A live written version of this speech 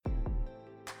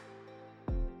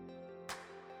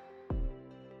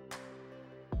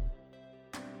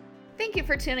Thank you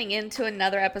for tuning in to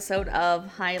another episode of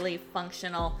Highly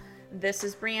Functional. This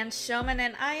is Brianne Showman,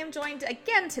 and I am joined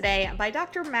again today by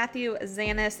Dr. Matthew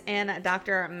Zanis and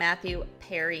Dr. Matthew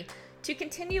Perry to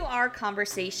continue our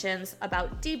conversations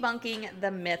about debunking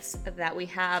the myths that we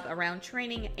have around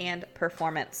training and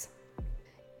performance.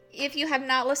 If you have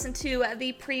not listened to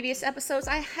the previous episodes,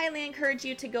 I highly encourage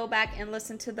you to go back and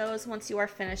listen to those once you are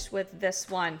finished with this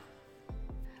one.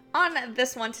 On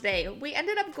this one today, we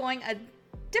ended up going a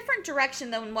different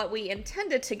direction than what we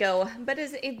intended to go, but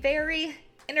is a very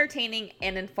entertaining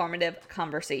and informative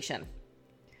conversation.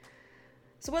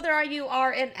 So whether you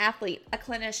are an athlete, a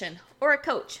clinician, or a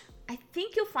coach, I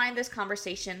think you'll find this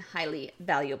conversation highly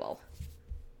valuable.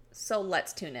 So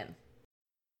let's tune in.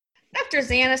 Dr.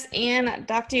 Zanis and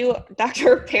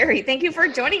Dr. Perry, thank you for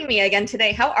joining me again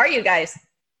today. How are you guys?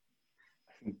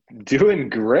 Doing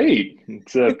great.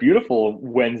 It's a beautiful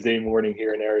Wednesday morning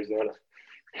here in Arizona.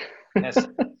 Yes,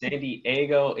 San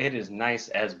Diego, it is nice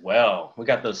as well. We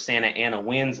got those Santa Ana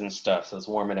winds and stuff, so it's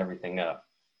warming everything up.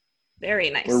 Very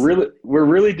nice. We're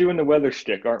really doing the weather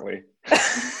shtick, aren't we?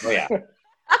 Oh yeah.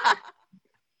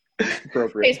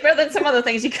 Appropriate. It's better than some other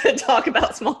things you could talk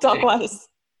about small talk wise.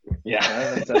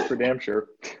 Yeah. That's for damn sure.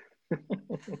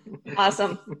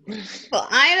 Awesome. Well,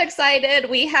 I'm excited.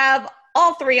 We have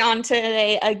all three on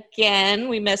today again.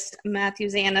 We missed Matthew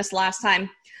Zanis last time.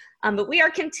 But we are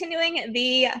continuing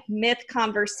the myth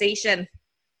conversation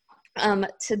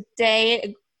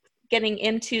today, getting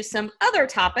into some other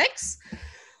topics.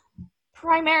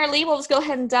 Primarily, we'll just go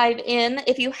ahead and dive in.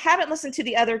 If you haven't listened to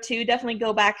the other two, definitely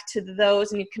go back to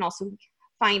those, and you can also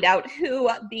find out who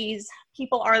these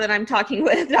people are that I'm talking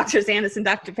with, Dr. Zanis and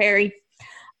Dr. Perry.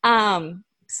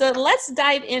 So let's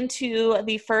dive into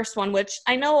the first one, which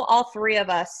I know all three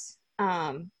of us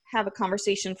have a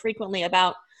conversation frequently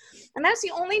about. And that's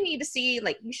you only need to see,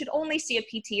 you should only see a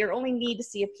PT or only need to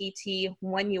see a PT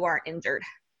when you are injured.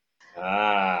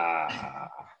 That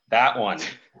one.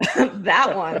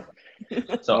 That one.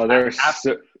 So what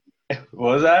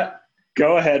was that?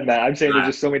 Go ahead, Matt. I'm saying there's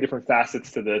just so many different facets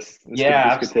to this.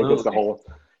 This could take us the whole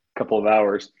couple of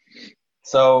hours.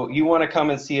 So you want to come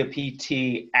and see a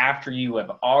PT after you have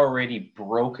already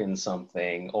broken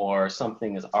something or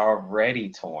something is already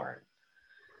torn.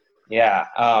 Yeah.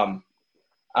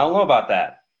 I don't know about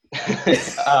that.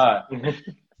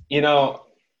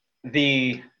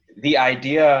 The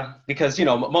idea, because,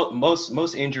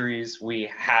 most injuries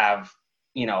we have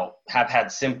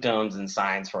had symptoms and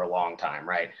signs for a long time,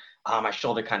 right? My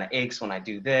shoulder kind of aches when I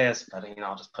do this, but,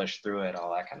 I'll just push through it,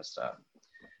 all that kind of stuff.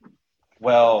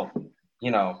 Well,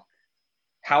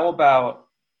 how about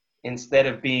instead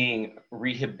of being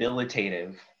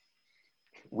rehabilitative,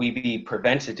 we be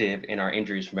preventative in our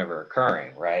injuries from ever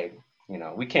occurring, right?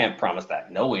 We can't promise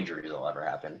that no injuries will ever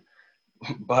happen,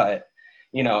 but,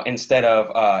 instead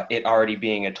of it already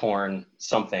being a torn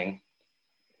something,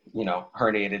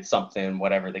 herniated something,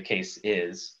 whatever the case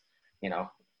is,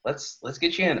 let's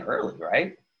get you in early,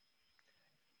 right?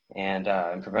 And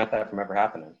prevent that from ever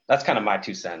happening. That's kind of my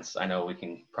 2 cents. I know we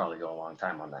can probably go a long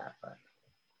time on that, but.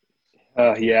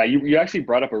 Yeah, you actually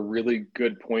brought up a really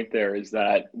good point there, is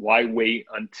that why wait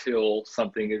until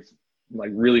something is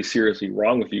really seriously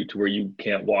wrong with you to where you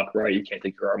can't walk right, you can't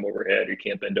take your arm overhead, you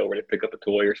can't bend over to pick up a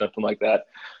toy or something like that.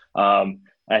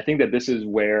 I think that this is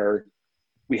where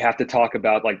we have to talk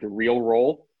about the real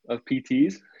role of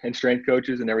PTs and strength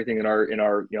coaches and everything in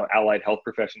our allied health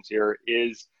professions here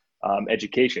is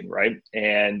education, right?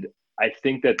 And I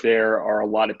think that there are a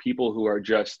lot of people who are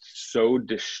just so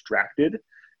distracted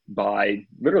by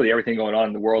literally everything going on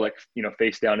in the world,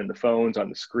 face down in the phones, on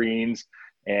the screens,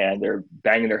 and they're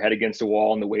banging their head against a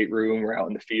wall in the weight room or out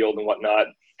in the field and whatnot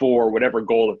for whatever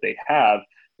goal that they have.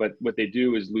 But what they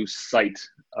do is lose sight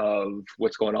of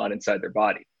what's going on inside their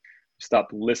body. Stop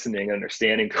listening and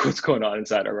understanding what's going on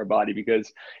inside of our body,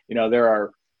 because, there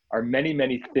are many,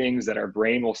 many things that our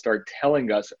brain will start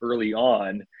telling us early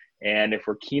on. And if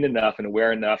we're keen enough and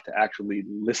aware enough to actually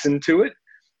listen to it,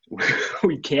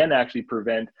 we can actually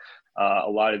prevent a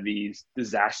lot of these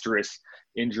disastrous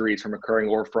injuries from occurring,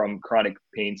 or from chronic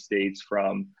pain states,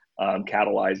 from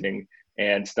catalyzing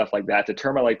and stuff like that. The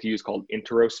term I like to use called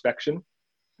introspection,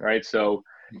 right? So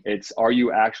it's, are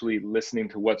you actually listening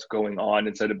to what's going on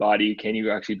inside the body? Can you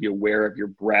actually be aware of your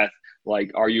breath?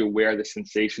 Are you aware of the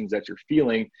sensations that you're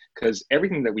feeling? Because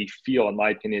everything that we feel, in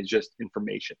my opinion, is just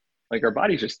information. Our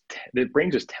body's the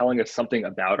brain's just telling us something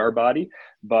about our body.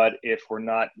 But if we're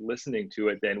not listening to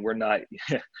it, then we're not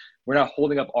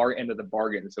holding up our end of the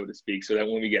bargain, so to speak. So that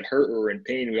when we get hurt or in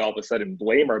pain, we all of a sudden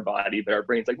blame our body. But our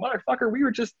brain's like, motherfucker,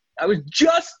 I was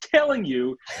just telling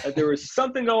you that there was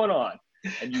something going on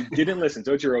and you didn't listen.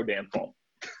 So it's your own damn fault.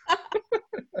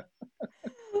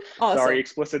 Awesome. Sorry,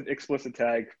 explicit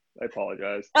tag. I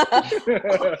apologize.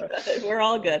 We're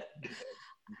all good.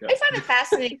 I find it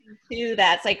fascinating too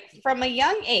that it's like from a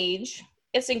young age,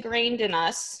 it's ingrained in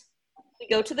us. We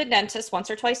go to the dentist once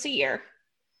or twice a year.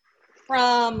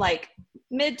 From like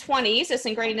mid-20s, it's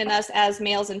ingrained in us as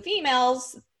males and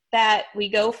females that we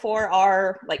go for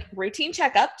our like routine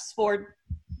checkups for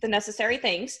the necessary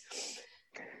things.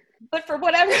 But for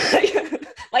whatever,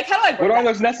 like how do I? What are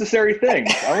those necessary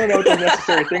things? I want to know what those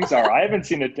necessary things are. I haven't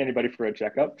seen anybody for a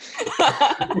checkup.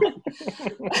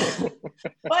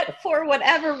 But for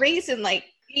whatever reason, like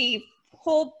the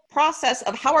whole process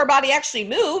of how our body actually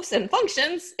moves and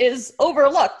functions is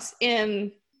overlooked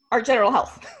in our general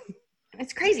health.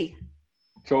 It's crazy.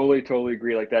 Totally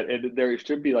agree. Like that, there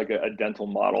should be like a dental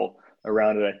model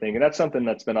around it, I think. And that's something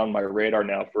that's been on my radar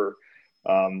now for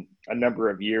a number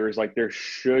of years. Like there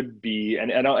should be,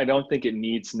 and I don't think it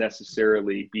needs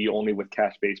necessarily be only with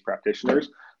cash-based practitioners,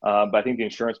 but I think the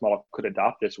insurance model could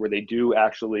adopt this where they do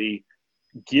actually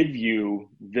give you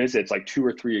visits like 2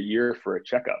 or 3 a year for a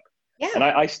checkup. Yeah. And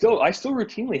I still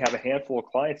routinely have a handful of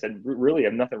clients that really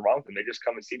have nothing wrong with them. They just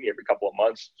come and see me every couple of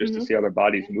months just to see how their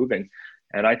body's moving.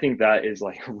 And I think that is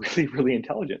like really, really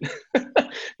intelligent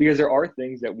because there are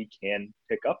things that we can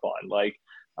pick up on. Like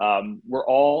we're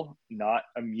all not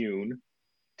immune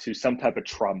to some type of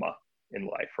trauma in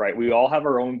life, right? We all have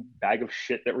our own bag of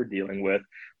shit that we're dealing with.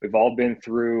 We've all been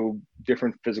through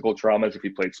different physical traumas if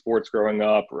you played sports growing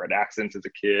up or had accidents as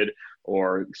a kid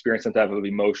or experienced some type of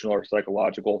emotional or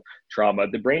psychological trauma.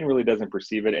 The brain really doesn't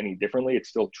perceive it any differently. It's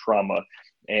still trauma.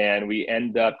 And we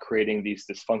end up creating these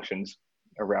dysfunctions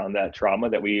around that trauma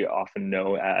that we often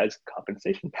know as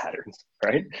compensation patterns,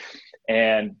 right?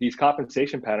 And these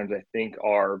compensation patterns, I think,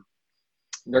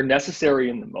 they're necessary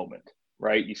in the moment,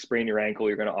 right? You sprain your ankle,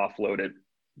 you're going to offload it.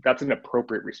 That's an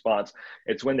appropriate response.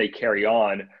 It's when they carry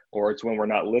on, or it's when we're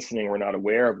not listening, we're not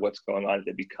aware of what's going on,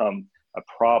 they become a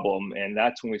problem. And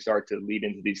that's when we start to lead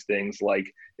into these things like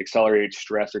accelerated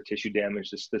stress or tissue damage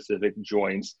to specific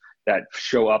joints that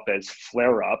show up as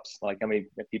flare-ups. Like how many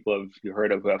people have you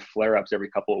heard of flare-ups every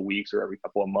couple of weeks or every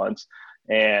couple of months,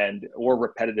 or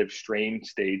repetitive strain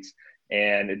states.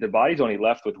 And the body's only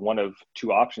left with one of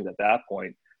two options at that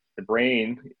point. The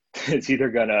brain is either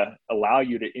going to allow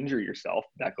you to injure yourself.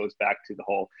 That goes back to the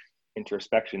whole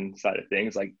introspection side of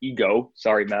things, like ego.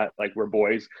 Sorry, Matt, like we're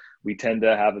boys. We tend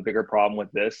to have a bigger problem with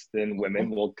this than women.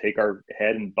 We'll take our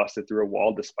head and bust it through a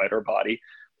wall despite our body.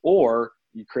 Or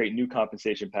you create new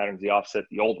compensation patterns, to offset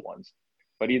the old ones.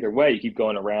 But either way, you keep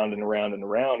going around and around and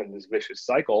around in this vicious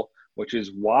cycle, which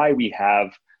is why we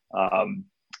have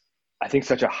I think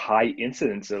such a high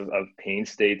incidence of pain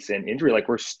states and injury. Like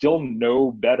we're still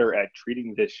no better at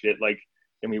treating this shit like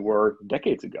than we were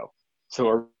decades ago. So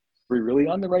are we really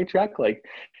on the right track? Like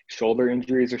shoulder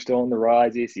injuries are still on the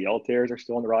rise, ACL tears are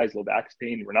still on the rise, low back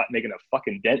pain. We're not making a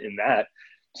fucking dent in that.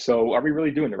 So are we really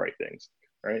doing the right things?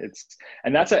 Right?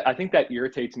 I think that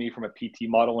irritates me from a PT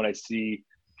model when I see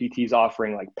PTs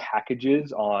offering like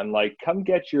packages on like, come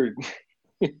get your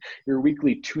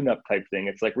weekly tune-up type thing.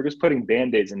 It's like we're just putting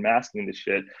band-aids and masking this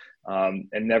shit and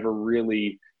never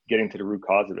really getting to the root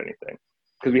cause of anything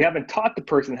because we haven't taught the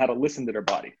person how to listen to their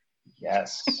body.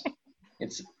 Yes.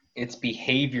 It's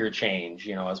behavior change,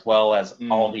 as well as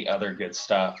all the other good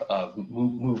stuff of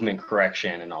movement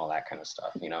correction and all that kind of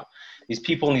stuff. These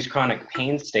people in these chronic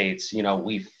pain states,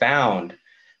 we found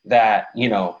that,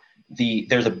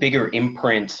 there's a bigger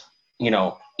imprint,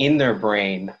 in their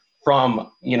brain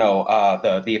from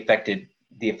the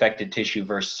affected tissue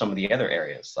versus some of the other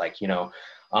areas, like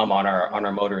on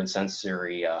our motor and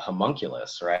sensory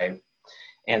homunculus, right?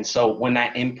 And so when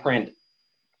that imprint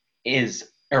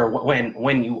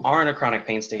when you are in a chronic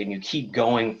pain state and you keep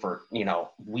going for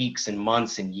weeks and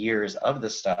months and years of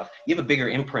this stuff, you have a bigger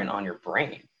imprint on your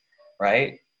brain,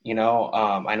 right? I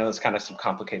know it's kind of some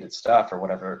complicated stuff or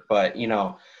whatever, but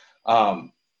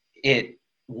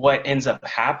what ends up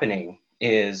happening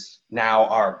is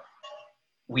now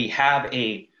we have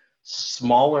a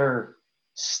smaller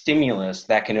stimulus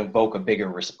that can evoke a bigger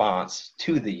response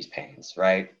to these pains,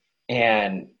 right?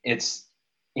 And it's,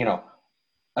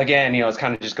 again, it's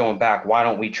kind of just going back. Why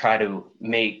don't we try to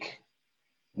make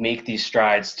these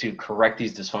strides to correct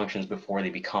these dysfunctions before they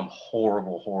become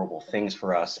horrible, horrible things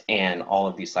for us and all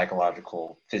of these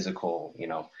psychological, physical,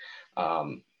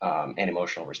 and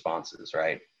emotional responses,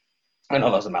 right? I know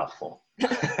that was a mouthful. No,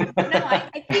 I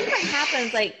think what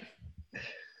happens, like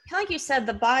you said,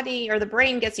 the body or the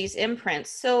brain gets these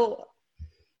imprints. So,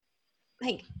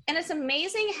 and it's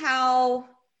amazing how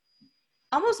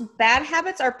almost bad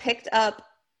habits are picked up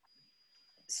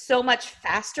so much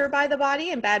faster by the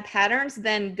body and bad patterns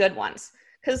than good ones.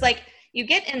 Because like you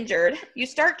get injured, you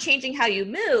start changing how you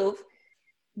move,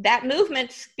 that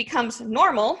movement becomes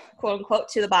normal, quote unquote,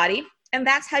 to the body, and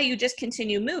that's how you just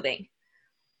continue moving.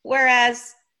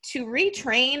 Whereas to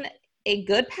retrain a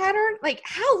good pattern, like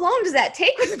how long does that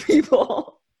take with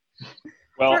people?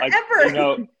 Well,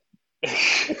 forever.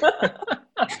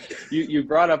 You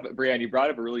brought up, Brianne, you brought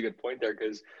up a really good point there,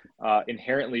 because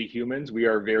inherently humans, we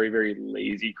are very, very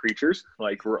lazy creatures.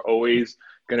 Like we're always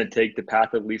going to take the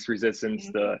path of least resistance,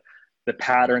 the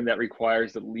pattern that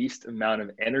requires the least amount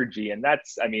of energy. And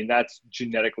that's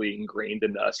genetically ingrained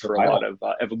in us for a lot of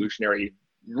evolutionary,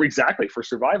 exactly, for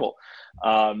survival.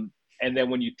 And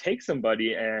then when you take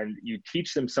somebody and you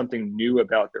teach them something new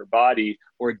about their body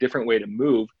or a different way to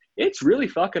move, it's really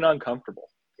fucking uncomfortable.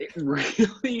 It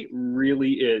really,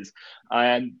 really is.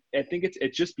 And I think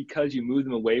it's just because you move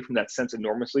them away from that sense of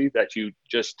normalcy that you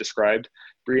just described,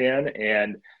 Brianne,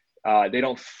 and they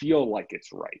don't feel like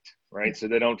it's right? So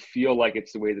they don't feel like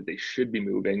it's the way that they should be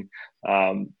moving.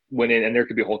 And there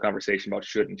could be a whole conversation about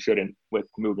should and shouldn't with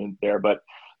movement there, but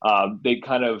they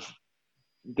kind of,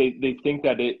 they think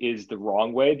that it is the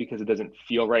wrong way because it doesn't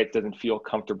feel right, it doesn't feel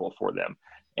comfortable for them.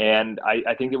 And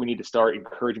I think that we need to start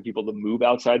encouraging people to move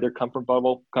outside their comfort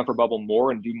bubble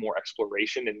more and do more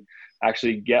exploration and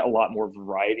actually get a lot more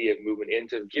variety of movement in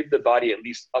to give the body at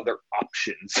least other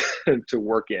options to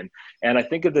work in. And I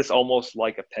think of this almost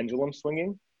like a pendulum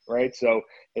swinging, right? So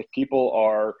if people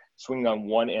are swinging on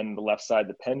one end of the left side of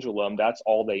the pendulum, that's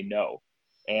all they know.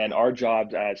 And our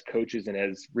jobs as coaches and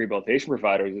as rehabilitation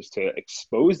providers is to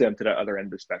expose them to that other end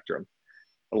of the spectrum,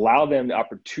 allow them the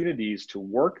opportunities to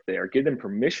work there, give them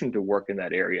permission to work in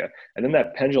that area. And then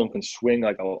that pendulum can swing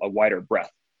like a wider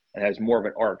breadth and has more of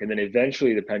an arc. And then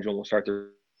eventually the pendulum will start to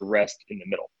rest in the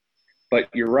middle. But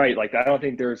you're right. Like, I don't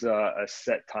think there's a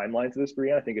set timeline to this,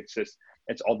 Brianne. I think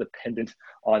it's all dependent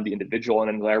on the individual.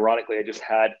 And then ironically, I just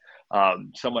had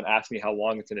someone ask me how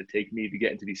long it's going to take me to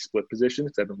get into these split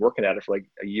positions. I've been working at it for like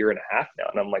a year and a half now.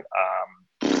 And I'm like,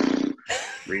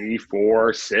 3,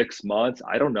 4, 6 months.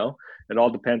 I don't know. It all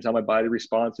depends how my body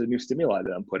responds to the new stimuli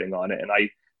that I'm putting on it. And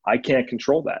I can't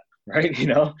control that, right?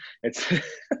 It's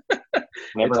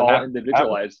it's all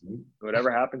individualized.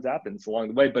 Whatever happens along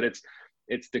the way. But it's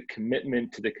the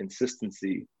commitment to the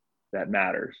consistency that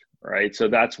matters, right? So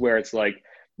that's where it's like,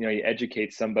 you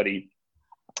educate somebody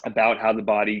about how the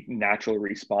body naturally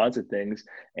responds to things.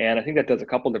 And I think that does a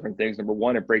couple different things. Number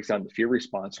one, it breaks down the fear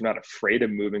response. We're not afraid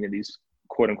of moving in these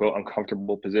quote unquote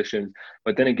uncomfortable positions,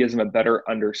 but then it gives them a better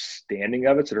understanding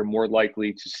of it. So they're more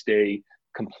likely to stay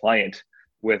compliant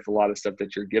with a lot of stuff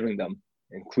that you're giving them,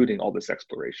 including all this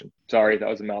exploration. Sorry, that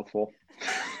was a mouthful.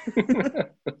 No,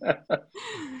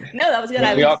 that was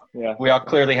good. We all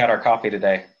clearly had our coffee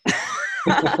today.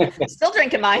 Still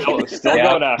drinking mine. Still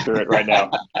going after it right now.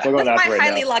 Still going That's after my it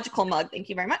highly now. logical mug. Thank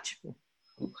you very much.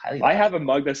 I have a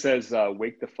mug that says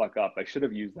 "Wake the fuck up." I should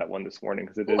have used that one this morning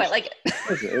because it is. I like it. It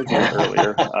was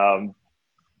earlier.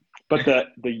 But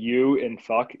the U in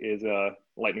fuck is a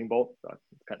lightning bolt. So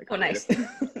it's kind of Oh, nice.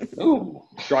 Ooh,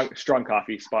 strong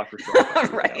coffee spot for strong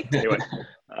coffee. Right. Anyway,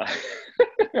 I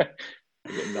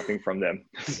get nothing from them.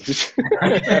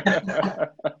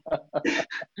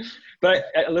 But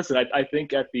listen, I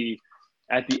think at the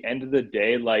end of the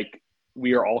day, like,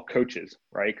 we are all coaches,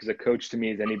 right? Because a coach to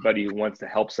me is anybody who wants to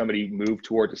help somebody move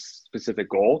towards a specific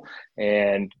goal.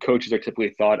 And coaches are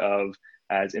typically thought of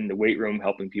as in the weight room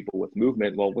helping people with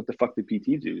movement. Well, what the fuck do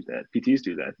PTs do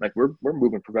that? Like, we're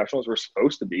movement professionals. We're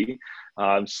supposed to be.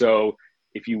 So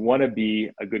if you want to be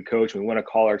a good coach, we want to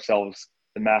call ourselves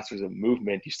the masters of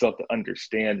movement, you still have to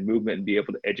understand movement and be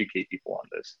able to educate people on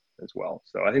this as well.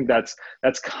 So I think that's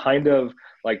kind of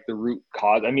like the root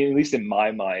cause. I mean, at least in my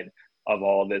mind, of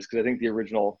all of this, because I think the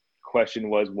original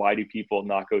question was, why do people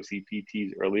not go see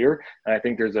PTs earlier? And I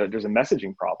think there's a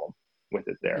messaging problem with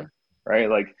it there, right?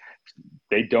 Like,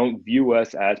 they don't view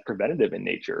us as preventative in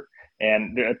nature.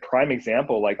 And a prime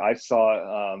example, like, I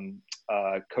saw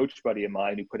a coach buddy of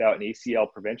mine who put out an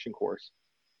ACL prevention course,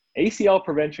 and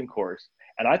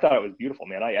I thought it was beautiful,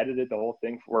 man. I edited the whole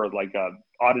thing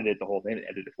audited the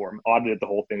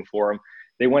whole thing for him.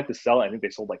 They went to sell it. I think they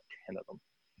sold like 10 of them.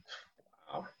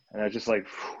 Wow. And I was just like,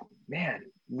 man,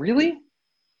 really?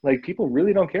 Like, people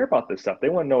really don't care about this stuff. They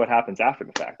want to know what happens after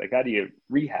the fact. Like, how do you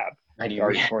rehab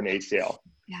torn ACL?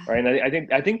 Yeah. Right.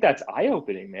 And I think that's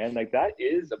eye-opening, man. Like, that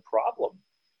is a problem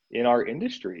in our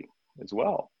industry as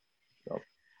well. So,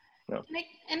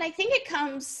 and I think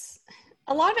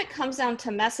a lot of it comes down to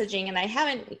messaging, and I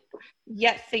haven't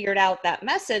yet figured out that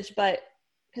message, but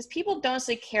because people don't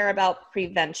necessarily care about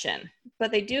prevention, but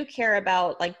they do care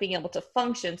about, like, being able to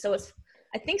function. So it's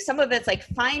I think some of it's like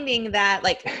finding that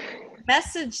like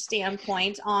message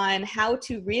standpoint on how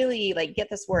to really like get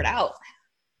this word out.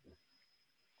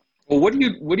 Well, what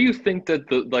do you think that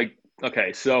the like,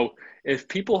 okay, so if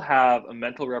people have a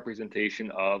mental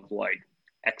representation of like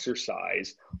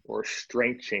exercise or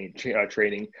strength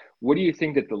training, what do you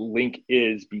think that the link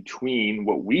is between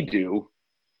what we do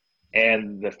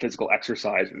and the physical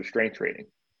exercise or the strength training?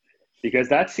 Because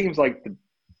that seems like the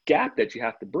gap that you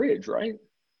have to bridge, right?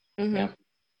 Mm-hmm. Yeah.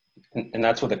 And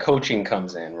that's where the coaching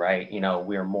comes in, right?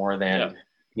 We're more than,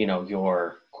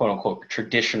 your quote unquote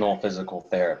traditional physical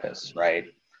therapist, right?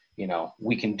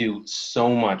 We can do so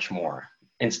much more.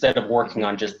 Instead of working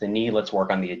on just the knee, let's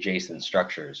work on the adjacent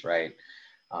structures, right?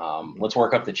 Let's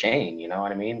work up the chain, you know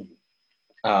what I mean?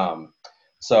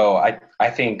 So I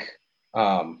think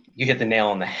you hit the nail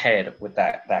on the head with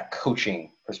that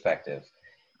coaching perspective.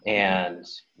 And,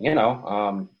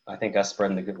 I think us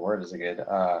spreading the good word is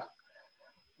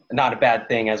not a bad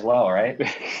thing as well, right?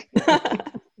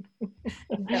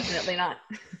 Definitely not.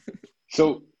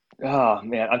 So, oh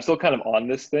man, I'm still kind of on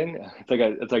this thing.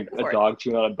 It's like a dog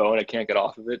chewing on a bone. I can't get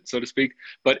off of it, so to speak.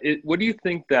 But what do you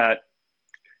think that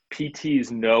PTs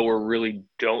know or really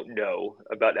don't know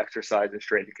about exercise and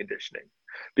strength and conditioning?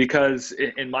 Because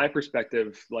in my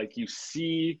perspective, like you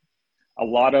see a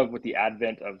lot of with the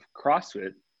advent of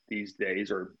CrossFit these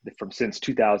days, or since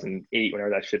 2008, whenever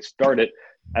that shit started,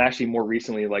 and actually more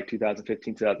recently, like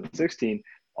 2015, 2016,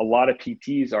 a lot of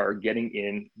PTs are getting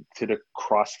into the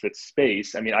CrossFit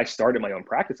space. I mean, I started my own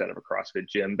practice out of a CrossFit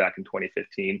gym back in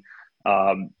 2015.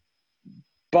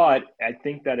 But I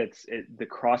think that the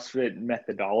CrossFit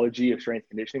methodology of strength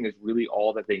conditioning is really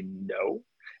all that they know.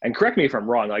 And correct me if I'm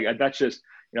wrong, like that's just,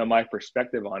 my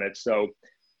perspective on it. So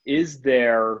is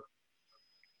there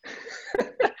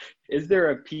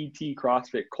a PT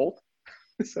CrossFit cult,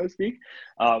 so to speak,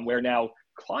 where now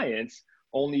clients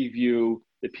only view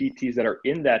the PTs that are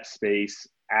in that space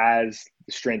as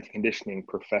the strength conditioning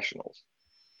professionals?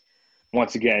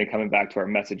 Once again, coming back to our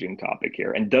messaging topic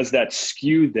here. And does that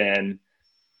skew then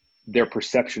their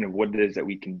perception of what it is that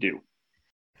we can do?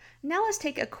 Now let's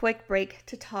take a quick break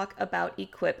to talk about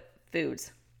Equip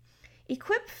Foods.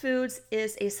 Equip Foods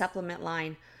is a supplement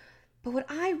line, but what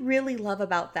I really love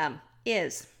about them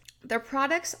is their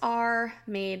products are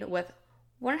made with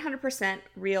 100%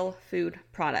 real food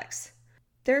products.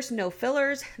 There's no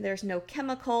fillers, there's no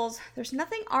chemicals, there's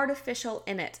nothing artificial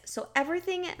in it. So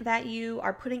everything that you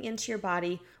are putting into your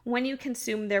body when you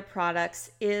consume their products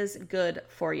is good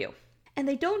for you. And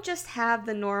they don't just have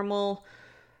the normal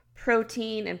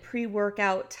protein and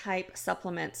pre-workout type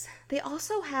supplements. They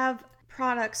also have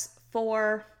products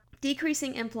for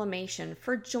decreasing inflammation,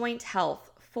 for joint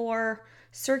health, for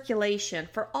circulation,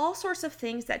 for all sorts of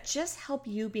things that just help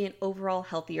you be an overall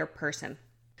healthier person.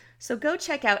 So go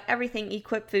check out everything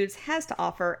Equip Foods has to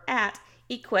offer at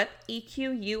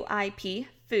EQUIP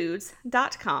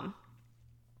foods.com.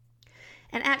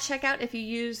 And at checkout, if you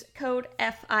use code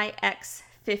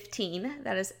FIX15,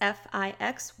 that is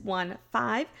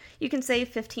FIX15, you can save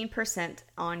 15%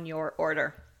 on your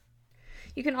order.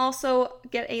 You can also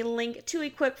get a link to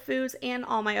Equip Foods and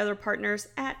all my other partners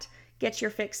at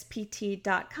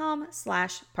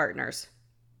getyourfixpt.com/partners.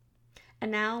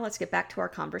 And now let's get back to our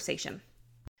conversation.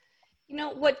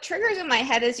 What triggers in my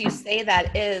head as you say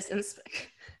that is,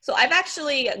 so I've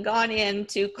actually gone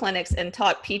into clinics and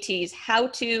taught PTs how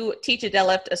to teach a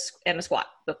deadlift and a squat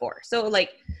before. So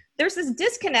like there's this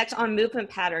disconnect on movement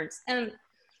patterns. And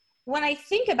when I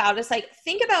think about it, it's like,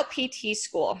 think about PT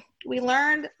school. We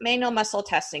learned manual muscle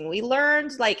testing. We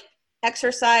learned like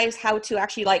exercise, how to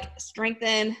actually like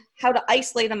strengthen, how to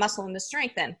isolate a muscle and to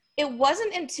strengthen. It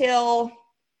wasn't until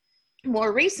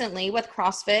more recently with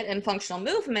CrossFit and functional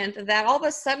movement that all of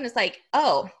a sudden it's like,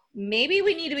 oh, maybe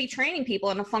we need to be training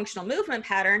people in a functional movement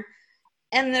pattern.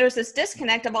 And there's this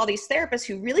disconnect of all these therapists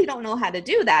who really don't know how to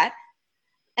do that.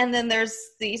 And then there's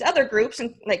these other groups,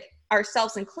 and like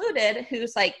ourselves included,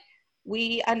 who's like,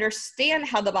 we understand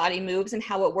how the body moves and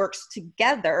how it works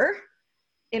together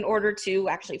in order to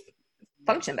actually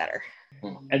function better.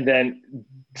 And then,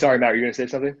 sorry, Matt, you're going to say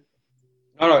something?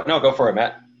 No, go for it,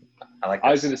 Matt.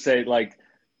 I was going to say, like,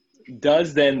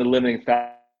 does then the limiting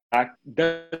factor,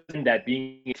 doesn't that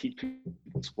being a teacher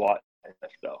squat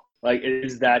though? Like,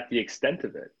 is that the extent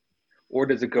of it? Or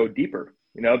does it go deeper?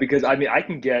 Because I mean, I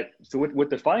can get, so what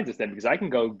defines this then? Because I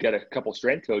can go get a couple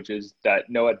strength coaches that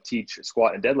know how to teach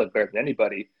squat and deadlift better than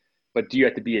anybody, but do you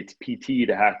have to be a PT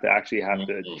to actually have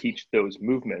to teach those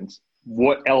movements?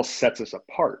 What else sets us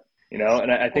apart?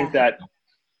 And I think that,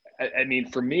 I mean,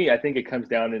 for me, I think it comes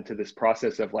down into this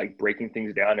process of like breaking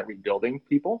things down and rebuilding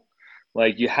people.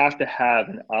 Like you have to have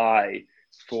an eye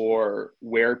for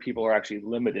where people are actually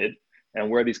limited and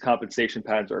where these compensation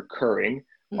patterns are occurring.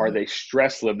 Are they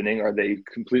stress limiting? Are they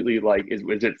completely like, is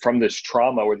it from this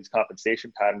trauma where these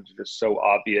compensation patterns are just so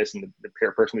obvious and the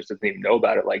person just doesn't even know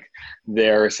about it? Like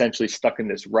they're essentially stuck in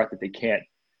this rut that they can't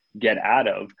get out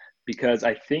of, because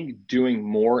I think doing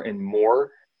more and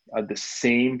more of the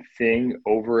same thing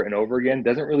over and over again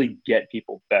doesn't really get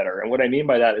people better. And what I mean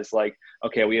by that is like,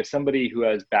 okay, we have somebody who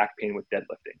has back pain with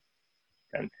deadlifting.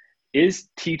 And is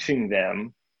teaching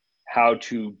them how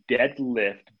to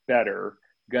deadlift better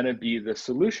going to be the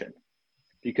solution?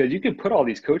 Because you could put all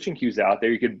these coaching cues out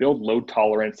there. You could build load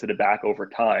tolerance to the back over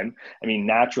time. I mean,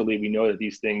 naturally, we know that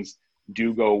these things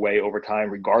do go away over time,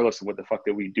 regardless of what the fuck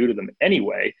that we do to them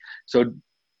anyway. So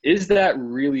is that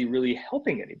really, really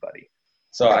helping anybody?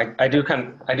 So I do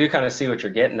kind of see what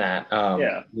you're getting at,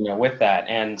 you know, with that.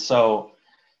 And so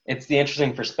it's the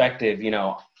interesting perspective, you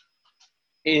know,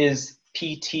 is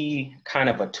PT kind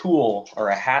of a tool or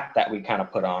a hat that we kind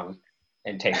of put on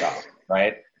and take off,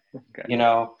 right? Okay. You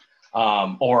know,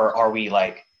 or are we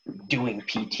like doing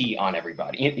PT on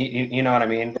everybody? You know what I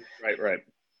mean? Right.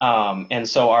 And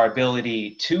so our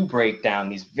ability to break down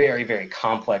these very, very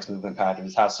complex movement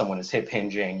patterns, how someone is hip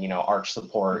hinging, you know, arch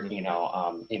support, you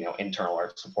know, internal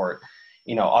arch support,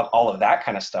 you know, all of that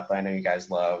kind of stuff I know you guys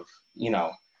love, you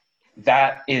know,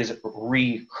 that is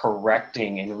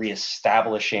re-correcting and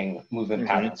reestablishing movement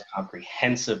patterns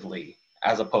comprehensively,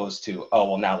 as opposed to, oh,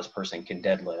 well, now this person can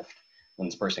deadlift when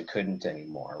this person couldn't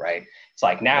anymore, right? It's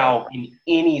like now in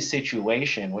any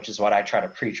situation, which is what I try to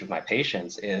preach with my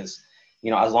patients is,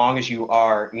 you know, as long as you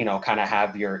are, you know, kind of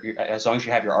have as long as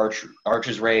you have your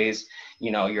arches raised,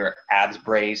 you know, your abs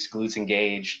braced, glutes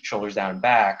engaged, shoulders down and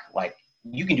back, like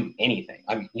you can do anything.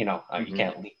 I mean, you know, you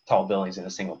can't leap tall buildings in a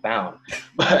single bound,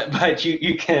 but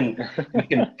you can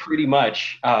pretty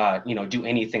much, you know, do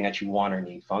anything that you want or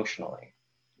need functionally.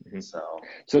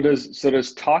 So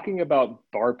does talking about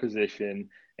bar position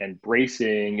and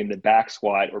bracing in the back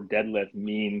squat or deadlift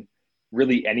mean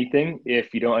really anything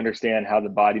if you don't understand how the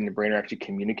body and the brain are actually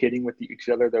communicating with each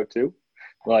other though too?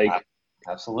 Like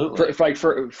absolutely.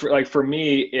 For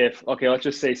me, if, okay, let's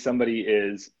just say somebody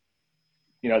is,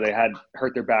 you know, they had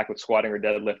hurt their back with squatting or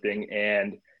deadlifting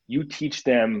and you teach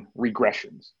them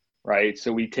regressions, right?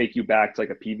 So we take you back to like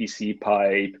a PVC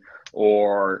pipe,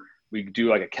 or we do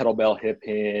like a kettlebell hip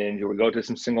hinge, or we go to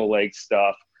some single leg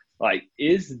stuff. Like,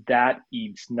 is that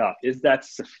enough? Is that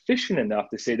sufficient enough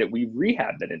to say that we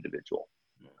rehab that individual?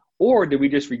 Or do we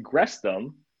just regress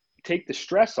them, take the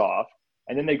stress off,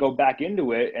 and then they go back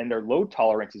into it and their load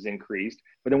tolerance is increased?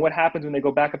 But then what happens when they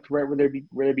go back up to where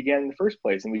they began in the first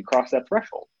place and we cross that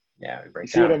threshold? Yeah, we break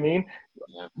you see down. What I mean?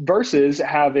 Yeah. Versus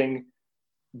having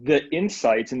the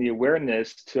insights and the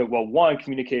awareness to, well, one,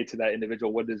 communicate to that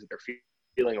individual what it is that they're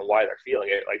feeling and why they're feeling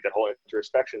it, like that whole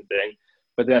introspection thing.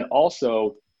 But then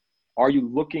also, are you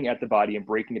looking at the body and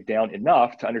breaking it down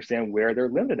enough to understand where they're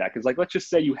limited at? Because like, let's just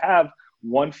say you have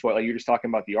one foot, like you're just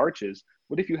talking about the arches.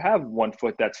 What if you have one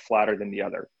foot that's flatter than the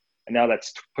other? And now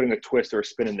that's putting a twist or a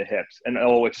spin in the hips. And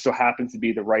oh, it just so happens to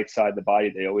be the right side of the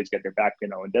body. They always get their back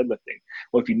pain on deadlifting.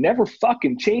 Well, if you never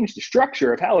fucking change the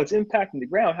structure of how it's impacting the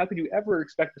ground, how could you ever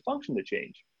expect the function to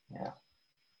change? Yeah.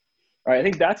 All right, I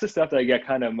think that's the stuff that I get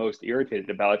kind of most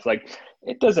irritated about. It's like,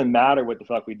 it doesn't matter what the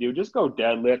fuck we do. Just go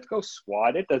deadlift, go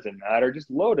squat. It doesn't matter. Just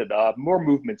load it up. More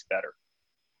movement's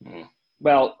better.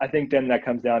 Well, I think then that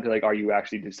comes down to like, are you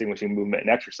actually distinguishing movement and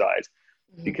exercise?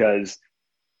 Because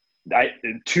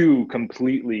two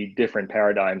completely different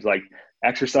paradigms. Like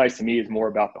exercise to me is more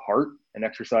about the heart and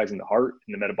exercising the heart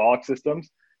and the metabolic systems.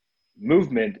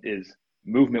 Movement is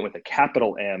movement with a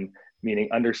capital M, meaning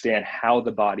understand how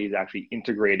the body is actually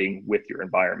integrating with your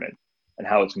environment and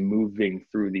how it's moving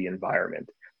through the environment.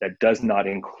 That does not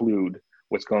include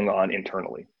what's going on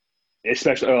internally,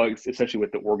 especially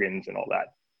with the organs and all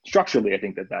that. Structurally, I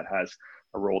think that has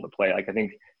a role to play. Like I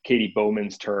think Katie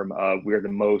Bowman's term of we're the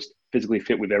most physically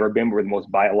fit we've ever been, we're the most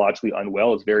biologically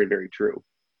unwell is very, very true.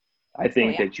 I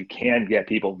think that you can get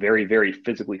people very, very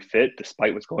physically fit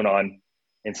despite what's going on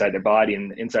inside their body.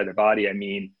 And inside their body, I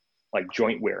mean like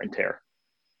joint wear and tear.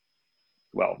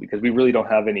 Well, because we really don't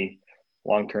have any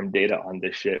long-term data on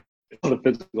this shit, the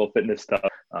physical fitness stuff.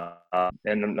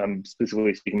 And I'm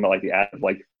specifically speaking about like the ad,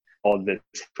 like all of this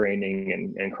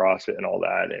training and CrossFit and all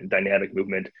that, and dynamic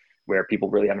movement, where people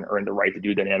really haven't earned the right to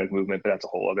do dynamic movement, but that's a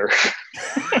whole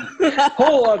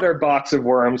other box of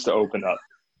worms to open up.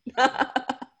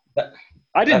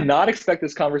 I did not expect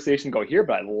this conversation to go here,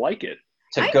 but I like it.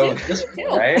 This way,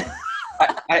 right?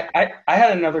 I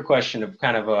had another question of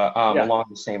kind of along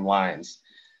the same lines.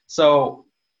 So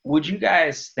would you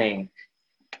guys think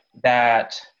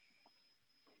that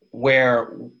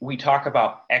where we talk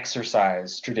about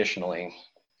exercise traditionally,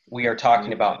 we are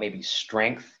talking about maybe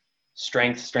strengthening,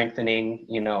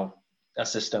 a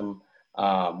system,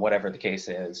 whatever the case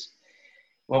is.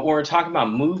 When we're talking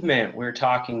about movement, we're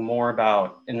talking more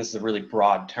about, and this is a really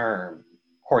broad term,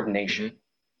 coordination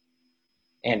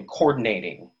and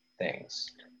coordinating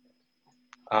things.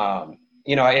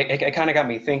 It kind of got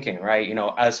me thinking, right?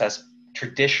 Us as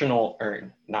traditional,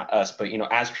 or not us, but,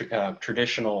 as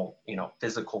traditional,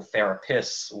 physical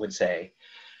therapists would say,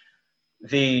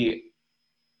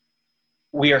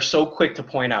 we are so quick to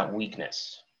point out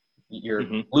weakness. Your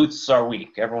glutes are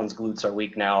weak. Everyone's glutes are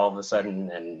weak now all of a sudden,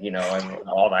 and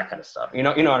all that kind of stuff. You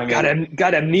know what I mean?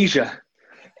 Got amnesia.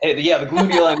 Yeah, the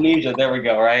gluteal amnesia. There we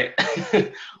go. Right.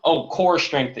 Oh, core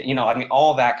strength.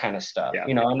 All that kind of stuff. Yeah.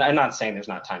 And I'm not saying there's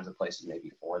not times and places maybe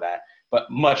for that,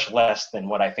 but much less than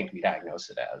what I think we diagnose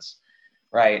it as.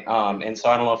 Right. And so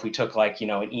I don't know if we took like an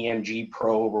EMG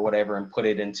probe or whatever and put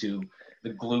it into the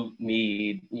glute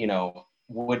med.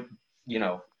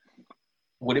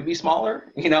 Would it be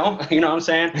smaller? You know what I'm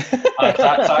saying?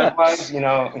 Size-wise,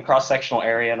 and cross-sectional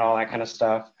area and all that kind of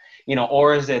stuff.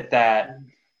 Or is it that,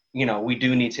 we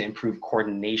do need to improve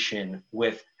coordination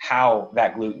with how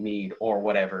that glute med or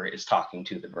whatever is talking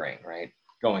to the brain, right?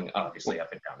 Going obviously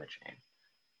up and down the chain.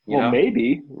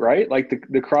 Maybe, right? Like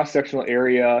the cross-sectional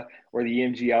area or the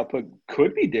EMG output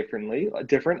could be different.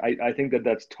 I think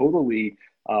that's totally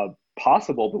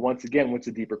possible. But once again, what's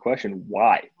the deeper question?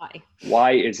 Why?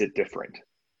 Why is it different?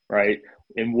 Right?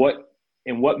 In what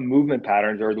movement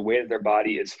patterns or the way that their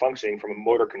body is functioning from a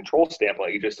motor control standpoint,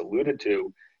 like you just alluded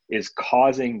to, is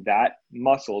causing that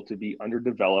muscle to be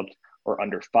underdeveloped or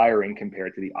under firing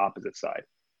compared to the opposite side.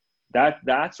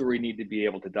 That's where we need to be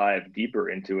able to dive deeper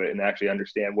into it and actually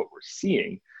understand what we're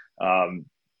seeing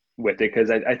with it.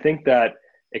 Because I think that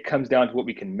it comes down to what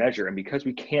we can measure. And because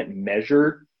we can't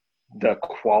measure the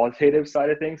qualitative side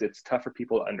of things, it's tough for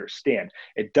people to understand.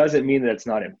 It doesn't mean that it's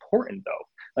not important though.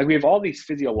 Like we have all these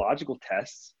physiological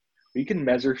tests. We can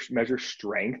measure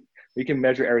strength. We can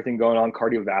measure everything going on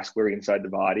cardiovascularly inside the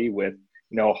body with,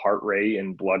 heart rate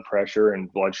and blood pressure and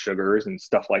blood sugars and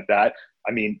stuff like that.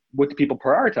 I mean, what do people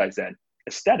prioritize then?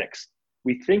 Aesthetics.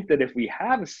 We think that if we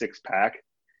have a six-pack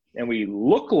and we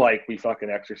look like we fucking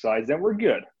exercise, then we're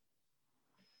good.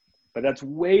 But that's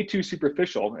way too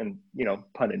superficial, and,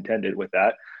 pun intended with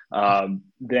that,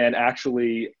 than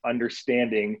actually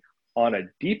understanding on a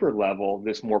deeper level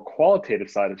this more qualitative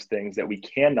side of things that we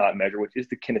cannot measure, which is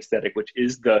the kinesthetic, which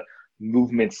is the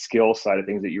movement skill side of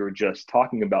things that you were just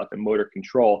talking about, the motor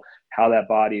control, how that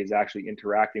body is actually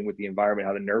interacting with the environment,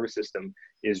 how the nervous system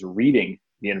is reading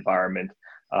the environment.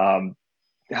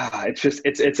 It's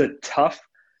a tough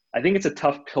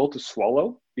pill to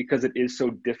swallow because it is so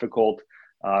difficult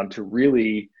to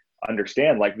really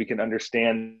understand. Like we can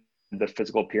understand the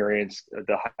physical appearance,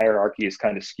 the hierarchy is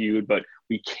kind of skewed, but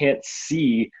we can't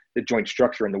see the joint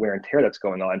structure and the wear and tear that's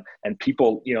going on. And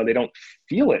people, they don't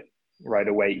feel it right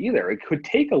away either. It could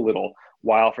take a little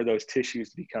while for those tissues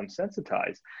to become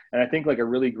sensitized. And I think like a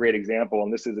really great example,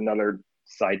 and this is another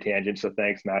side tangent, so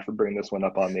thanks, Matt, for bringing this one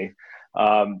up on me.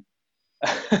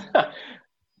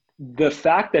 The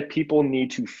fact that people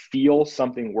need to feel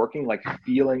something working, like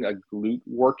feeling a glute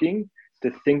working,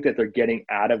 to think that they're getting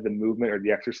out of the movement or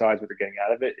the exercise, what they're getting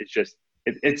out of it,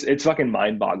 it's fucking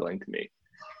mind-boggling to me.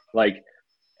 Like,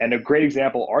 and a great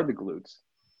example are the glutes.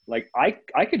 Like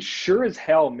I could sure as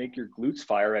hell make your glutes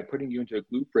fire by putting you into a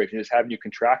glute bridge and just having you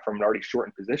contract from an already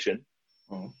shortened position.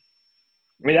 I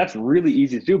mean, that's really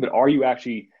easy to do, but are you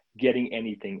actually getting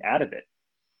anything out of it?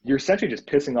 You're essentially just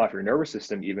pissing off your nervous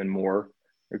system even more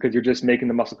because you're just making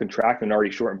the muscle contract in an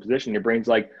already shortened position. Your brain's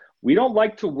like, we don't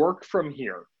like to work from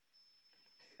here.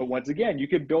 But once again, you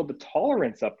could build the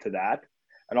tolerance up to that,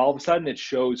 and all of a sudden it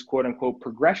shows quote unquote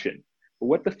progression. But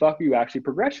what the fuck are you actually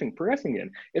progressing in?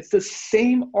 It's the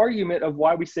same argument of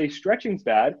why we say stretching's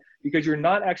bad, because you're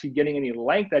not actually getting any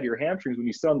length out of your hamstrings when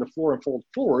you sit on the floor and fold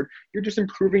forward. You're just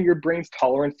improving your brain's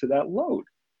tolerance to that load.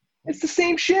 It's the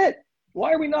same shit.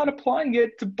 Why are we not applying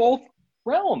it to both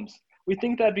realms? We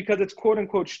think that because it's quote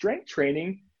unquote strength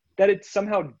training, that it's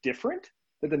somehow different,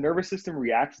 that the nervous system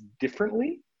reacts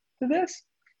differently to this.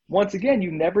 Once again,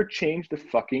 you never change the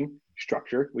fucking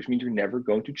structure, which means you're never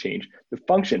going to change the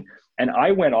function. And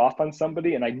I went off on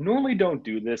somebody, and I normally don't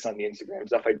do this on the Instagram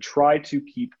stuff. I try to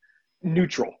keep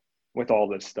neutral with all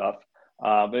this stuff.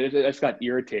 But I just got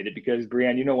irritated because,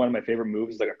 Brianne, one of my favorite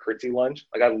moves is like a curtsy lunge.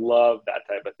 Like I love that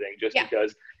type of thing because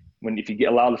if you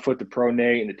allow the foot to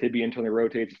pronate and the tibia internally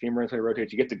rotates, the femur internally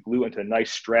rotates, you get the glute into a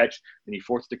nice stretch, and you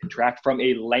force it to contract from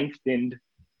a lengthened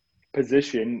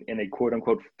position in a quote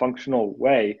unquote functional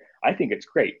way. I think it's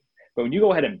great. But when you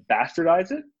go ahead and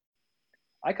bastardize it,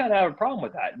 I kind of have a problem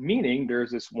with that. Meaning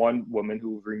there's this one woman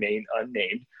who remained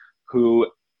unnamed who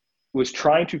was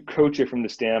trying to coach it from the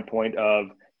standpoint of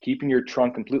keeping your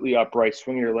trunk completely upright,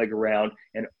 swinging your leg around,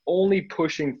 and only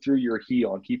pushing through your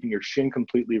heel and keeping your shin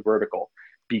completely vertical,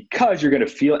 because you're going to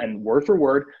feel, and word for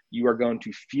word, you are going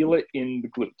to feel it in the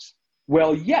glutes.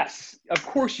 Well, yes, of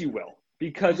course you will,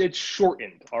 because it's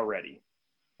shortened already.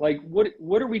 Like,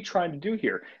 what are we trying to do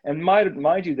here? And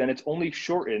mind you, then it's only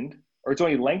shortened, or it's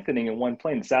only lengthening in one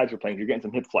plane, the sagittal plane. You're getting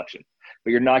some hip flexion, but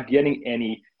you're not getting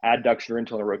any adduction or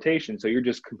internal rotation. So you're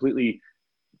just completely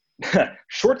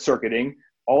short-circuiting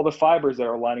all the fibers that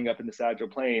are lining up in the sagittal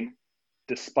plane,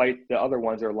 despite the other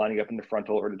ones that are lining up in the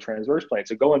frontal or the transverse plane.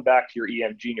 So going back to your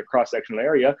EMG and your cross-sectional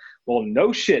area, well,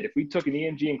 no shit. If we took an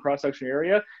EMG and cross-sectional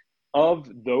area of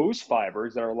those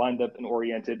fibers that are lined up and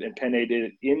oriented and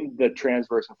pennated in the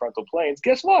transverse and frontal planes,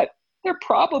 guess what? They're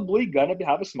probably going to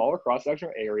have a smaller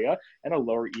cross-sectional area and a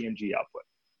lower EMG output.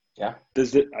 Yeah.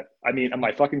 I mean, am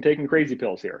I fucking taking crazy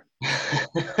pills here?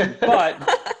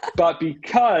 but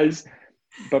because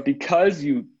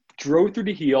you drove through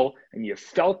the heel and you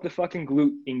felt the fucking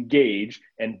glute engage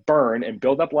and burn and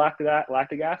build up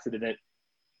lactic acid in it,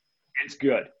 it's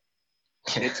good.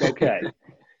 It's okay.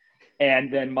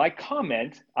 And then my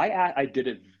comment, I did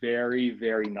it very,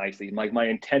 very nicely. Like, my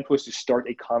intent was to start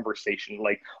a conversation.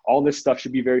 Like, all this stuff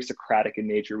should be very Socratic in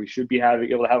nature. We should be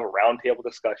able to have a roundtable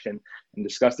discussion and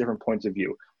discuss different points of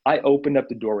view. I opened up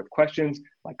the door with questions.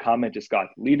 My comment just got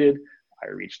deleted. I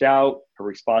reached out. Her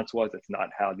response was, "That's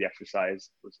not how the exercise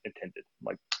was intended." I'm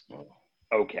like,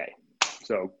 okay,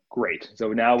 so great.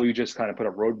 So now we just kind of put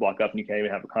a roadblock up and you can't even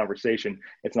have a conversation.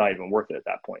 It's not even worth it at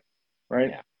that point, right?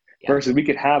 Yeah. Versus we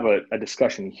could have a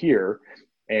discussion here,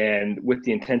 and with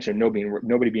the intention of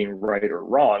nobody being right or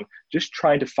wrong, just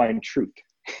trying to find truth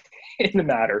in the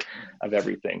matter of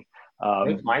everything.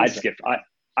 I just get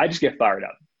fired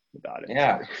up about it.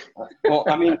 Yeah. Well,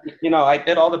 I mean,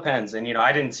 it all depends. And,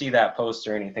 I didn't see that post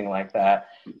or anything like that,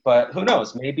 but who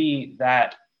knows, maybe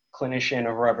that clinician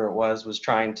or whoever it was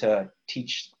trying to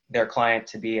teach their client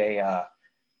to be a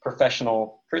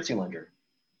professional curtsy lunger.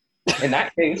 In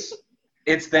that case,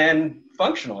 it's then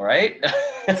functional, right?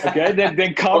 Okay,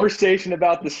 then conversation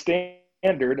about the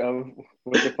standard of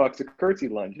what the fuck's a curtsy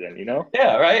lunge then,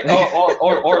 Yeah, right.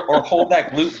 Or hold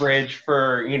that glute bridge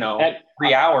for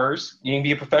 3 hours. You can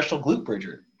be a professional glute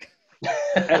bridger.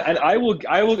 and I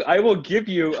will give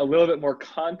you a little bit more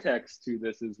context to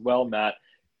this as well, Matt.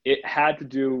 It had to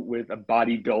do with a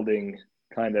bodybuilding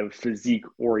kind of physique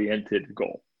oriented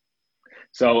goal.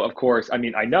 So, of course, I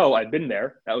mean, I know I've been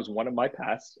there. That was one of my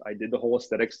paths. I did the whole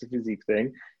aesthetics to physique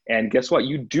thing. And guess what?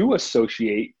 You do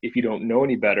associate, if you don't know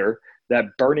any better, that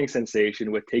burning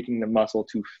sensation with taking the muscle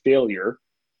to failure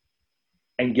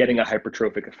and getting a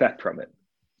hypertrophic effect from it.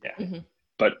 Yeah. Mm-hmm.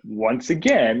 But once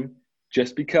again,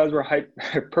 just because we're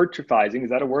hypertrophizing, is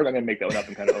that a word? I'm going to make that one up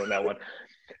and kind of own that one.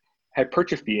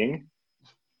 Hypertrophying,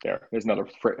 there's another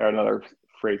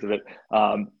phrase of it.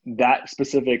 That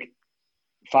specific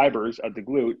fibers of the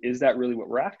glute, is that really what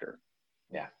we're after?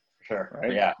 Yeah, sure.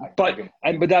 Right? Yeah. But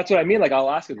that's what I mean. Like,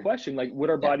 I'll ask a question, like, what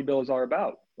are bodybuilders are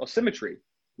about? Well, symmetry.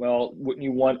 Well, wouldn't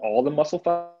you want all the muscle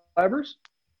fibers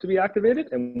to be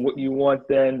activated? And wouldn't you want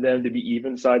them to be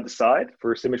even side to side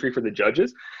for symmetry for the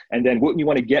judges? And then wouldn't you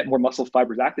want to get more muscle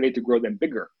fibers activated to grow them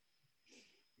bigger?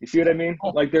 You see what I mean?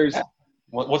 Like, there's... Yeah.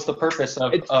 What's the purpose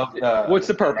of what's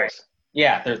the purpose?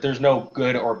 Yeah, there's no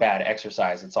good or bad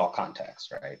exercise. It's all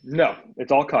context, right? No,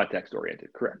 it's all context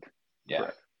oriented. Correct. Yeah.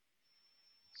 Correct.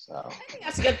 So I think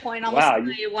that's a good point. Almost wow,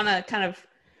 you want to kind of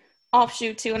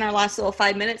offshoot to in our last little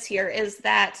 5 minutes here is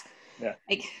that,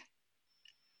 like,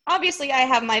 obviously I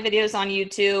have my videos on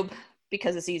YouTube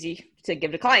because it's easy to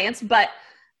give to clients, but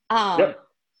at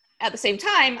the same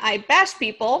time, I bash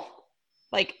people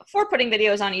like for putting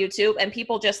videos on YouTube, and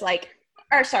people just like,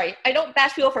 I don't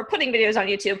bash people for putting videos on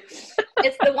YouTube.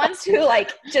 It's the ones who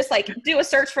just do a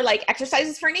search for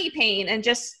exercises for knee pain and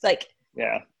just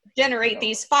generate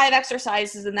these 5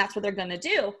 exercises, and that's what they're going to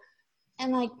do.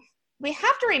 And we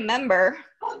have to remember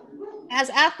as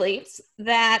athletes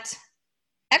that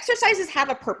exercises have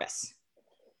a purpose.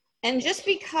 And just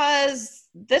because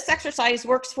this exercise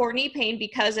works for knee pain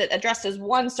because it addresses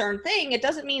one certain thing, it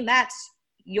doesn't mean that's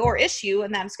your issue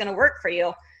and that's going to work for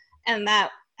you. And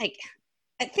that I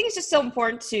think it's just so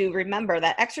important to remember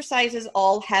that exercises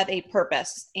all have a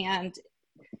purpose, and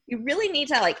you really need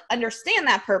to understand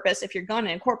that purpose if you're going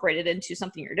to incorporate it into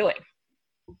something you're doing.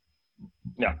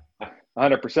 Yeah,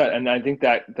 100%. And I think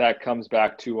that comes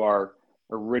back to our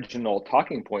original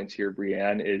talking points here,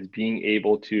 Brianne, is being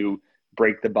able to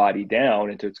break the body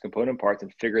down into its component parts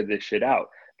and figure this shit out.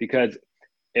 Because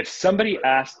if somebody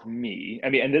asked me, I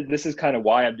mean, and this is kind of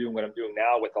why I'm doing what I'm doing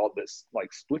now with all this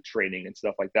like split training and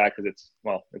stuff like that, because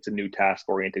it's a new task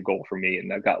oriented goal for me,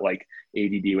 and I've got like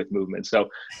ADD with movement. So,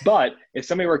 but if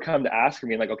somebody were to come to ask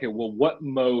me like, okay, well, what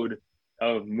mode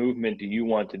of movement do you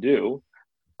want to do?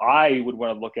 I would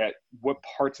want to look at what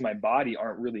parts of my body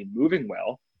aren't really moving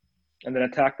well and then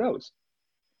attack those.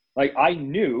 Like I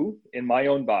knew in my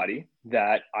own body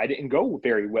that I didn't go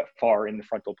very far in the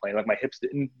frontal plane. Like my hips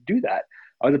didn't do that.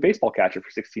 I was a baseball catcher for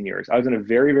 16 years. I was in a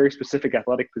very, very specific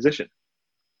athletic position.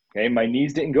 Okay. My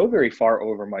knees didn't go very far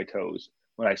over my toes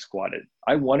when I squatted.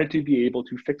 I wanted to be able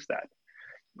to fix that.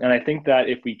 And I think that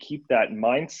if we keep that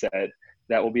mindset,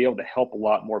 that will be able to help a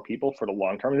lot more people for the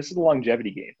long term. And this is a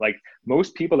longevity game. Like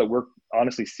most people that we're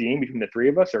honestly seeing between the three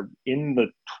of us are in the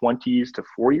 20s to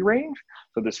 40 range.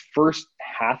 So this first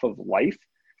half of life,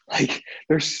 like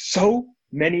there's so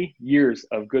many years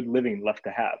of good living left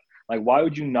to have. Like, why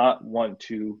would you not want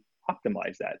to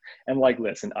optimize that? And like,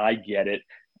 listen, I get it.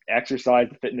 Exercise,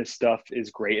 the fitness stuff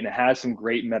is great. And it has some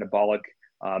great metabolic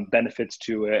benefits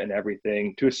to it and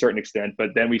everything to a certain extent. But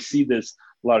then we see this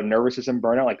a lot of nervous system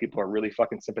burnout. Like people are really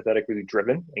fucking sympathetic, really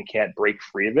driven and can't break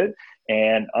free of it.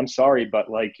 And I'm sorry,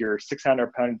 but like your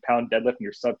 600 pound deadlift and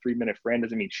your sub 3 minute friend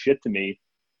doesn't mean shit to me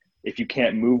if you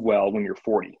can't move well when you're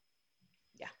 40.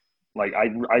 Yeah. Like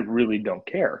I really don't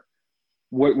care.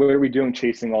 What are we doing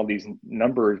chasing all these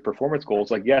numbers, performance goals?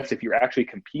 Like, yes, if you're actually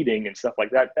competing and stuff like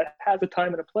that, that has a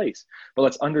time and a place. But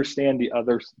let's understand the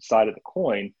other side of the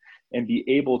coin and be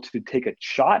able to take a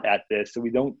shot at this so we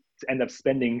don't end up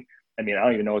spending, I mean, I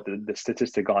don't even know what the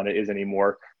statistic on it is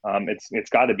anymore. It's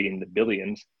got to be in the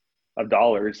billions of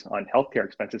dollars on healthcare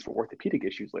expenses for orthopedic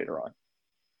issues later on.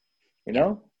 You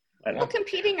know? Well,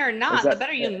 competing or not, the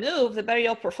better you move, the better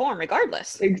you'll perform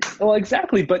regardless. Well,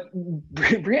 exactly. But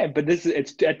Brianne, but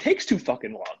it takes too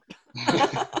fucking long.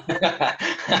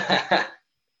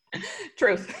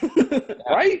 Truth.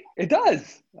 Right? It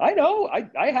does. I know.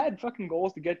 I had fucking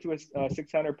goals to get to a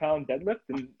 600 pound deadlift,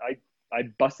 and I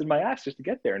busted my ass just to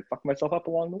get there and fucked myself up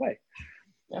along the way.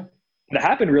 Yeah. And it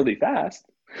happened really fast.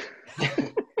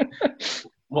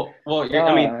 Well,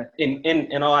 I mean,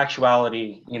 in all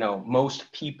actuality, you know, most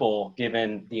people,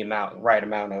 given the right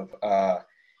amount of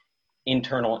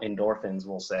internal endorphins,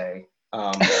 we'll say.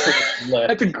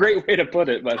 That's a great way to put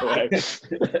it, by the way.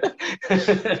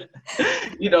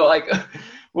 You know, like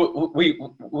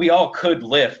we all could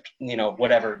lift, you know,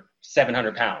 whatever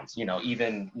 700 pounds. You know,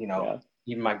 even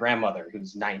my grandmother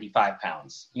who's 95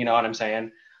 pounds. You know what I'm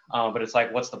saying? But it's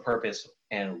like, what's the purpose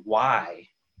and why?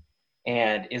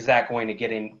 And is that going to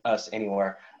get us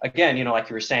anywhere? Again, you know, like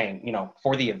you were saying, you know,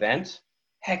 for the event,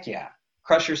 heck yeah,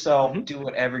 crush yourself, do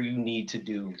whatever you need to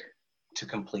do to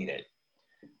complete it.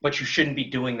 But you shouldn't be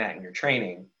doing that in your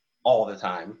training all the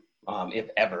time,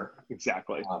 if ever.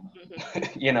 Exactly.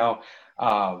 You know,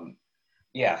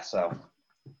 yeah, so.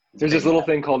 There's this little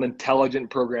thing called intelligent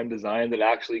program design that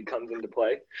actually comes into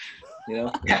play, you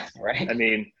know? Yeah, right. I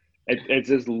mean, it's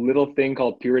this little thing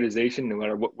called periodization. No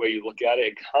matter what way you look at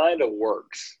it, it kind of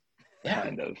works. Yeah,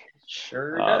 kind of.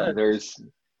 Sure does.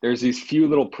 There's these few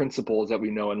little principles that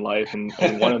we know in life, and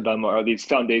one of them are these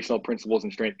foundational principles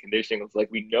in strength and conditioning. It's like,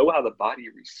 we know how the body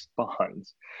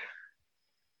responds.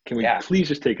 Can we please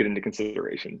just take it into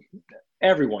consideration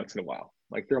every once in a while?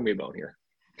 Like, throw me a bone here.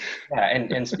 Yeah,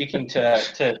 and speaking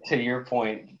to your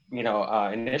point, you know,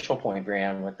 initial point,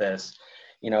 Brianne, with this,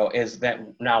 you know, is that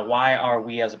now why are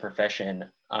we as a profession,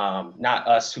 not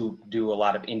us who do a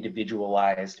lot of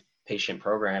individualized patient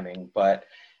programming, but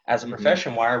as a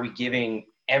profession, why are we giving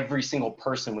every single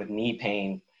person with knee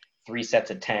pain 3 sets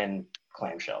of 10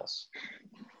 clamshells?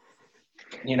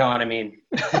 You know what I mean?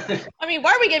 I mean,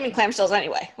 why are we giving clamshells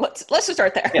anyway? Let's just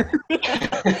start there.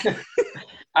 Yeah.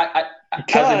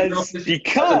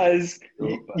 Because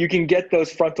you can get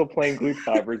those frontal plane glute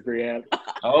fibers, Brianne.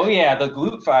 Oh yeah, the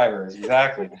glute fibers,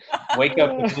 exactly. Wake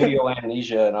up with gluteal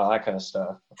amnesia and all that kind of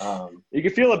stuff. You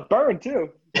can feel it burn too.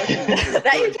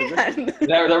 That you can.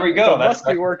 There we go. That must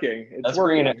be working. That's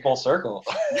bringing it full circle.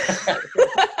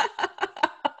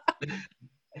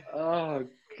 Oh,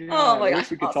 God. Oh my I gosh,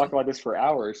 wish we could talk about this for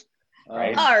hours.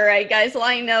 Right. All right, guys. Well,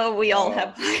 I know we all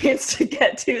have clients to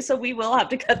get to, so we will have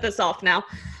to cut this off now.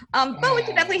 But we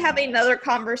can definitely have another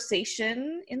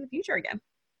conversation in the future again.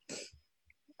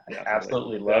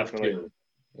 Absolutely love to.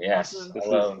 Yes,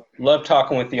 I love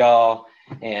talking with y'all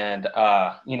and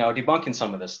you know, debunking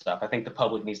some of this stuff. I think the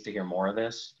public needs to hear more of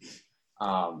this.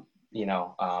 You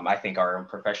know, I think our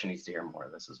profession needs to hear more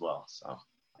of this as well. So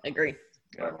agree.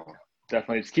 Yeah.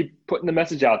 Definitely just keep putting the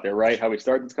message out there, right? How we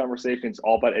start this conversation, it's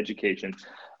all about education.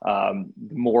 The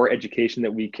more education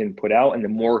that we can put out and the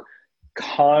more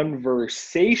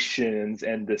conversations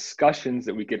and discussions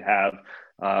that we could have,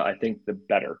 I think the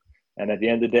better. And at the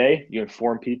end of the day, you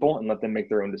inform people and let them make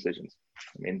their own decisions.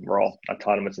 I mean, we're all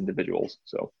autonomous individuals,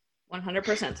 so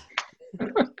 100%.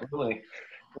 Really.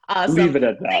 Awesome. Leave it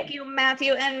at that. Thank you,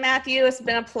 Matthew. And Matthew, it's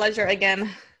been a pleasure again.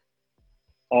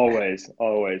 Always.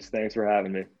 Thanks for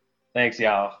having me. Thanks,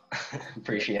 y'all.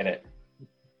 Appreciate it.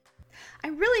 I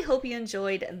really hope you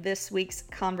enjoyed this week's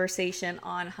conversation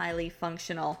on Highly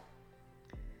Functional.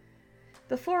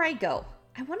 Before I go,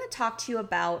 I want to talk to you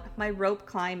about my rope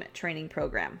climb training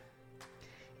program.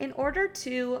 In order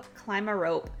to climb a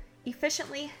rope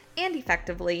efficiently and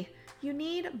effectively, you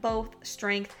need both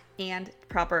strength and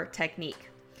proper technique.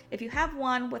 If you have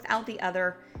one without the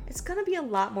other, it's going to be a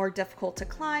lot more difficult to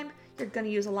climb, you're going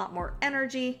to use a lot more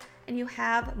energy, and you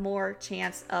have more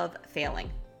chance of failing.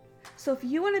 So if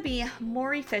you want to be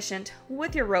more efficient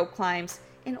with your rope climbs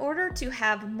in order to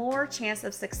have more chance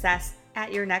of success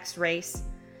at your next race,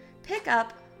 pick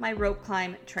up my rope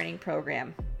climb training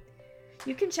program.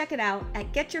 You can check it out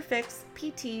at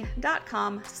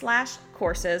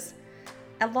getyourfixpt.com/courses,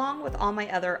 along with all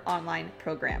my other online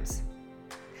programs.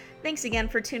 Thanks again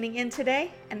for tuning in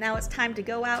today, and now it's time to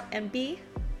go out and be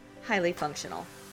highly functional.